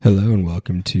Hello and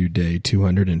welcome to day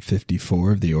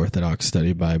 254 of the Orthodox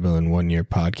Study Bible in 1 Year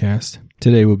podcast.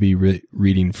 Today we'll be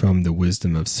reading from the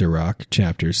Wisdom of Sirach,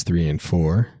 chapters 3 and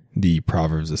 4, the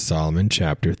Proverbs of Solomon,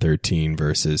 chapter 13,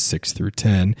 verses 6 through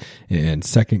 10, and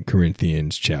 2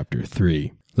 Corinthians, chapter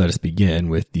 3. Let us begin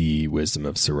with the Wisdom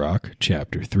of Sirach,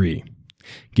 chapter 3.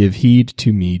 Give heed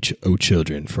to me, O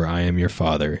children, for I am your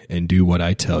father, and do what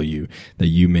I tell you, that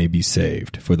you may be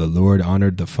saved. For the Lord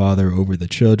honored the father over the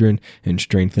children, and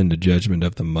strengthened the judgment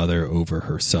of the mother over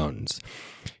her sons.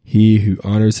 He who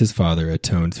honors his father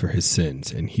atones for his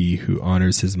sins, and he who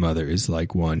honors his mother is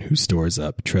like one who stores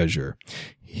up treasure.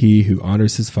 He who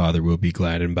honors his father will be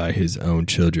gladdened by his own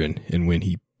children, and when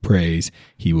he prays,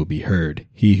 he will be heard.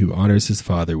 He who honors his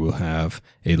father will have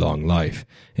a long life,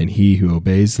 and he who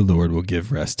obeys the Lord will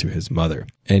give rest to his mother,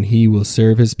 and he will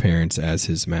serve his parents as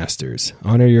his masters.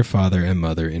 Honor your father and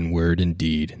mother in word and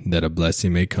deed, that a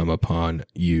blessing may come upon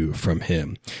you from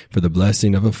him. For the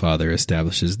blessing of a father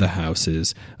establishes the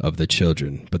houses of the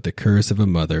children, but the curse of a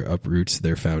mother uproots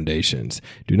their foundations.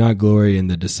 Do not glory in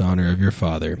the dishonor of your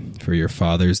father, for your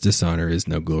father's dishonor is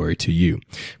no glory to you.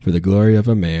 For the glory of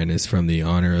a man is from the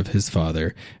honor of his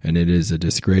father, and it is a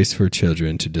disgrace for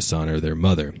children to dishonor their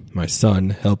mother. My son,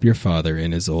 help your father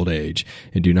in his old age,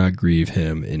 and do not grieve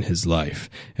him in his life.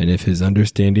 And if his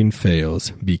understanding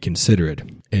fails, be considerate,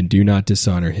 and do not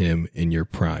dishonor him in your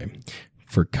prime.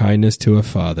 For kindness to a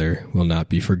father will not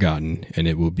be forgotten, and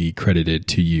it will be credited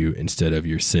to you instead of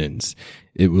your sins.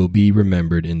 It will be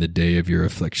remembered in the day of your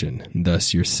affliction.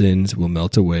 Thus your sins will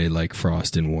melt away like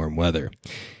frost in warm weather.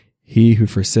 He who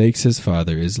forsakes his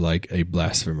father is like a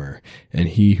blasphemer, and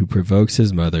he who provokes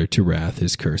his mother to wrath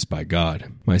is cursed by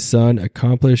God. My son,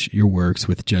 accomplish your works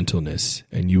with gentleness,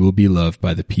 and you will be loved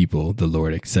by the people the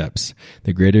Lord accepts.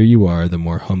 The greater you are, the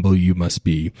more humble you must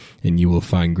be, and you will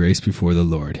find grace before the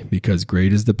Lord, because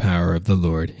great is the power of the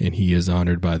Lord, and he is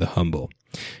honored by the humble.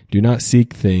 Do not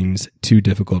seek things too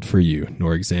difficult for you,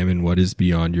 nor examine what is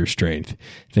beyond your strength.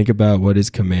 Think about what is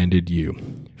commanded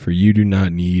you, for you do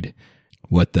not need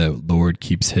what the Lord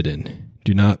keeps hidden.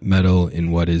 Do not meddle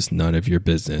in what is none of your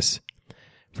business.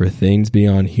 For things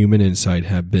beyond human insight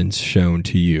have been shown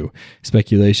to you.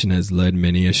 Speculation has led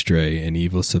many astray, and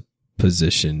evil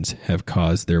suppositions have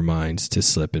caused their minds to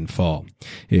slip and fall.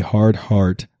 A hard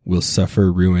heart will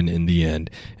suffer ruin in the end,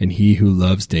 and he who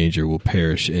loves danger will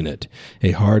perish in it.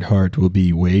 A hard heart will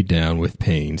be weighed down with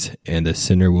pains, and the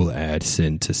sinner will add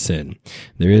sin to sin.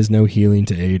 There is no healing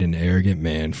to aid an arrogant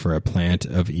man, for a plant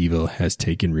of evil has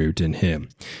taken root in him.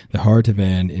 The heart of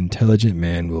an intelligent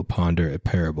man will ponder a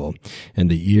parable,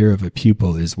 and the ear of a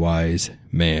pupil is wise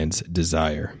man's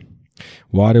desire.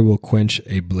 Water will quench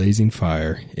a blazing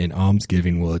fire, and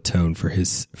almsgiving will atone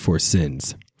for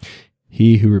sins.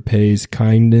 He who repays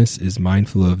kindness is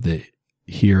mindful of the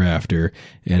hereafter,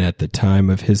 and at the time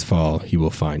of his fall he will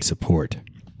find support.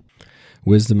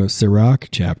 Wisdom of Sirach,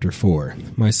 chapter 4.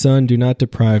 My son, do not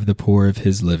deprive the poor of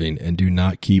his living, and do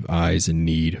not keep eyes in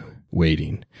need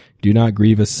waiting. Do not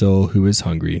grieve a soul who is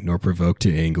hungry, nor provoke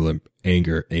to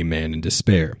anger a man in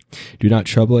despair. Do not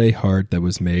trouble a heart that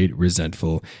was made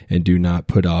resentful, and do not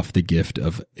put off the gift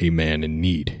of a man in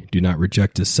need. Do not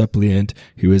reject a suppliant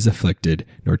who is afflicted,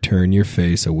 nor turn your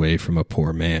face away from a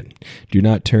poor man. Do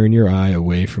not turn your eye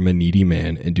away from a needy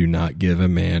man, and do not give a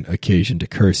man occasion to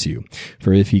curse you.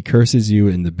 For if he curses you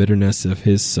in the bitterness of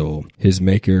his soul, his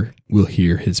Maker will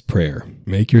hear his prayer.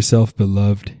 Make yourself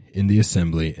beloved in the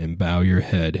assembly, and bow your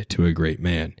head to a great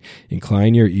man.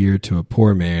 Incline your ear to a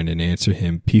poor man, and answer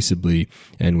him peaceably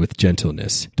and with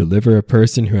gentleness. Deliver a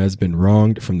person who has been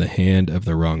wronged from the hand of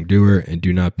the wrongdoer, and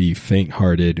do not be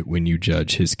faint-hearted when you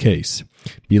judge his case.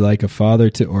 Be like a father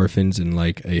to orphans, and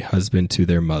like a husband to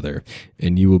their mother,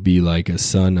 and you will be like a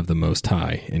son of the Most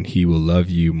High, and he will love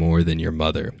you more than your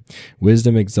mother.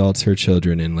 Wisdom exalts her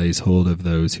children, and lays hold of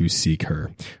those who seek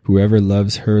her. Whoever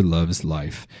loves her loves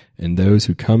life, and those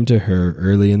who come to her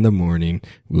early in the morning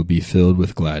will be filled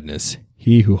with gladness.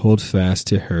 He who holds fast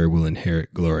to her will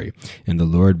inherit glory, and the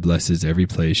Lord blesses every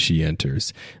place she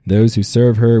enters. Those who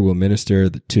serve her will minister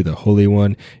to the Holy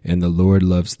One, and the Lord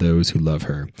loves those who love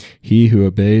her. He who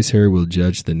obeys her will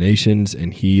judge the nations,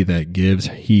 and he that gives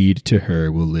heed to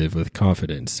her will live with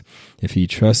confidence. If he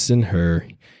trusts in her,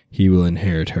 he will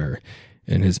inherit her,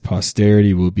 and his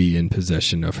posterity will be in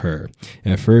possession of her.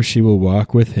 At first she will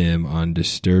walk with him on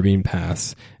disturbing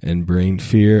paths, and bring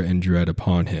fear and dread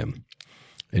upon him.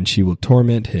 And she will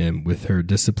torment him with her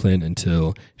discipline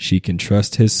until she can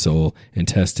trust his soul and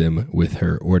test him with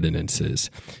her ordinances.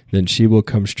 Then she will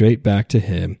come straight back to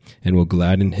him, and will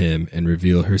gladden him and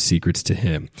reveal her secrets to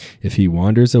him. If he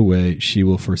wanders away, she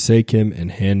will forsake him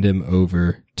and hand him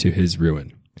over to his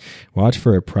ruin. Watch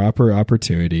for a proper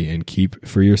opportunity and keep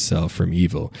for yourself from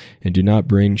evil, and do not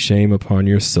bring shame upon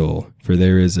your soul, for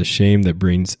there is a shame that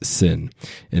brings sin,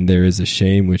 and there is a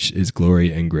shame which is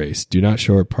glory and grace. Do not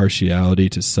show partiality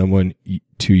to someone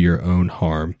to your own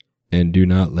harm, and do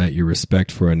not let your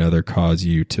respect for another cause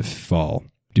you to fall.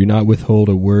 Do not withhold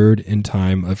a word in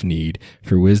time of need,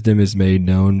 for wisdom is made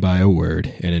known by a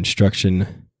word, and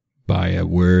instruction by a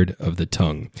word of the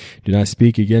tongue. Do not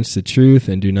speak against the truth,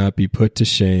 and do not be put to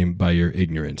shame by your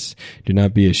ignorance. Do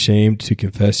not be ashamed to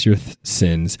confess your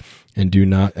sins, and do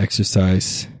not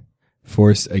exercise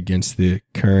force against the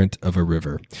current of a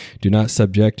river. Do not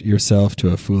subject yourself to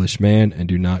a foolish man, and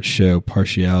do not show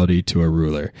partiality to a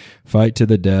ruler. Fight to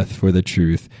the death for the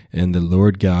truth, and the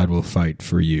Lord God will fight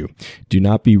for you. Do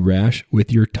not be rash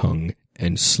with your tongue,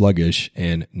 and sluggish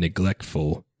and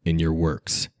neglectful in your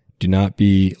works. Do not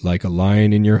be like a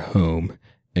lion in your home,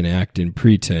 and act in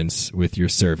pretense with your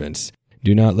servants.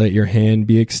 Do not let your hand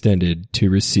be extended to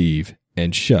receive,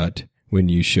 and shut when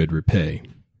you should repay.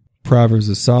 Proverbs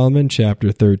of Solomon,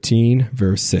 chapter 13,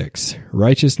 verse 6.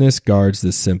 Righteousness guards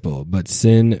the simple, but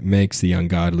sin makes the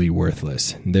ungodly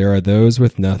worthless. There are those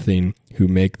with nothing who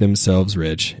make themselves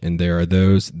rich, and there are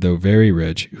those, though very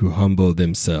rich, who humble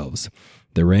themselves.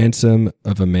 The ransom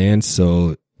of a man's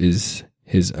soul is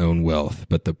his own wealth,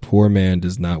 but the poor man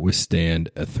does not withstand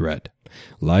a threat.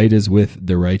 Light is with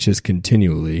the righteous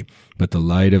continually, but the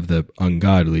light of the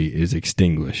ungodly is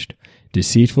extinguished.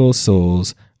 Deceitful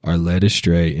souls are led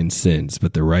astray in sins,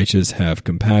 but the righteous have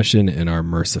compassion and are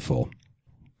merciful.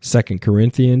 2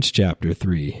 Corinthians chapter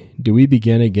 3. Do we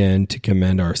begin again to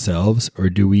commend ourselves, or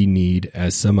do we need,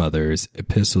 as some others,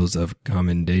 epistles of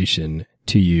commendation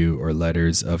to you, or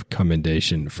letters of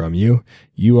commendation from you?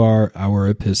 You are our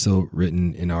epistle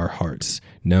written in our hearts,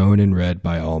 known and read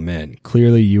by all men.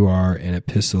 Clearly you are an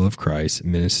epistle of Christ,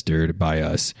 ministered by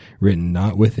us, written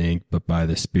not with ink, but by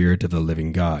the Spirit of the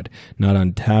living God, not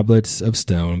on tablets of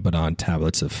stone, but on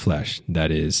tablets of flesh, that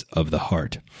is, of the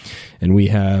heart. And we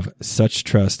have such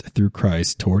trust through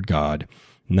Christ toward God,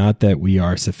 not that we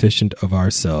are sufficient of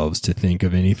ourselves to think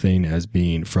of anything as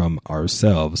being from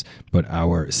ourselves, but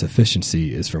our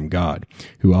sufficiency is from God,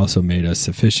 who also made us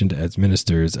sufficient as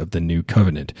ministers of the new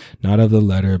covenant, not of the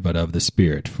letter, but of the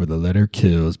Spirit. For the letter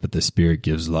kills, but the Spirit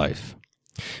gives life.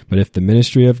 But if the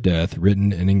ministry of death,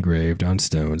 written and engraved on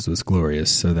stones, was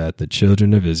glorious, so that the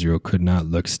children of Israel could not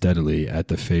look steadily at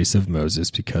the face of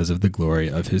Moses because of the glory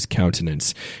of his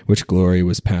countenance, which glory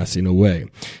was passing away,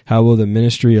 how will the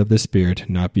ministry of the Spirit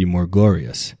not be more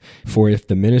glorious? For if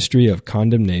the ministry of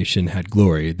condemnation had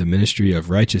glory, the ministry of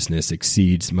righteousness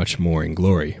exceeds much more in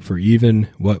glory. For even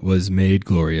what was made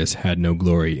glorious had no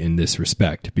glory in this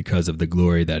respect, because of the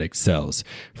glory that excels.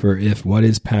 For if what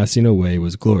is passing away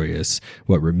was glorious,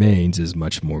 what remains is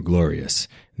much more glorious.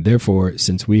 Therefore,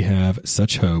 since we have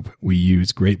such hope, we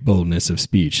use great boldness of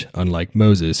speech, unlike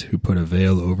Moses, who put a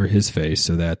veil over his face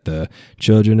so that the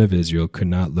children of Israel could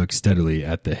not look steadily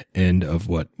at the end of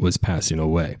what was passing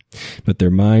away. But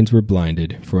their minds were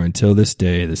blinded, for until this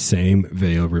day the same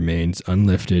veil remains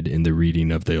unlifted in the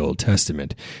reading of the Old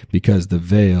Testament, because the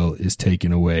veil is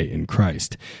taken away in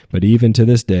Christ. But even to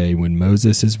this day, when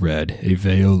Moses is read, a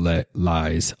veil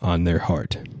lies on their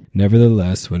heart.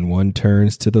 Nevertheless, when one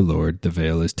turns to the Lord, the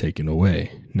veil is taken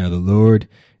away. Now the Lord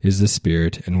is the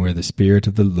Spirit, and where the Spirit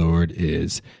of the Lord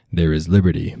is, there is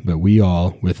liberty. But we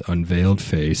all, with unveiled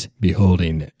face,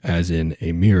 beholding as in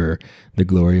a mirror the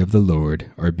glory of the Lord,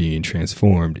 are being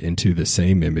transformed into the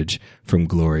same image from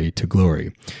glory to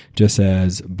glory, just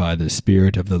as by the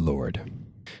Spirit of the Lord.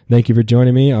 Thank you for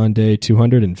joining me on day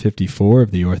 254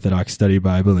 of the Orthodox Study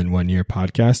Bible in 1 Year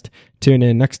podcast. Tune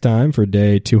in next time for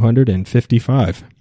day 255.